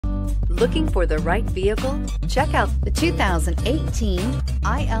Looking for the right vehicle? Check out the 2018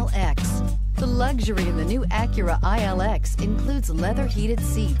 ILX. The luxury in the new Acura ILX includes leather heated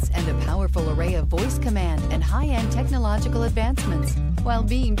seats and a powerful array of voice command and high-end technological advancements, while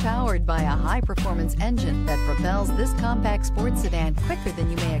being powered by a high-performance engine that propels this compact sports sedan quicker than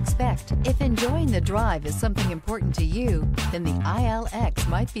you may expect. If enjoying the drive is something important to you, then the ILX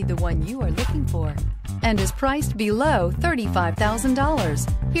might be the one you are looking for, and is priced below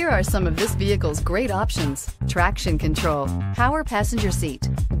 $35,000. Here are some of this vehicle's great options: traction control, power passenger seat,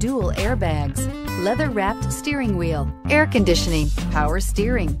 dual airbags, leather-wrapped steering wheel, air conditioning, power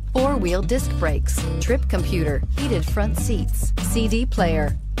steering, four-wheel disc brakes, trip computer, heated front seats, CD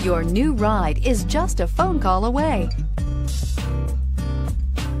player. Your new ride is just a phone call away.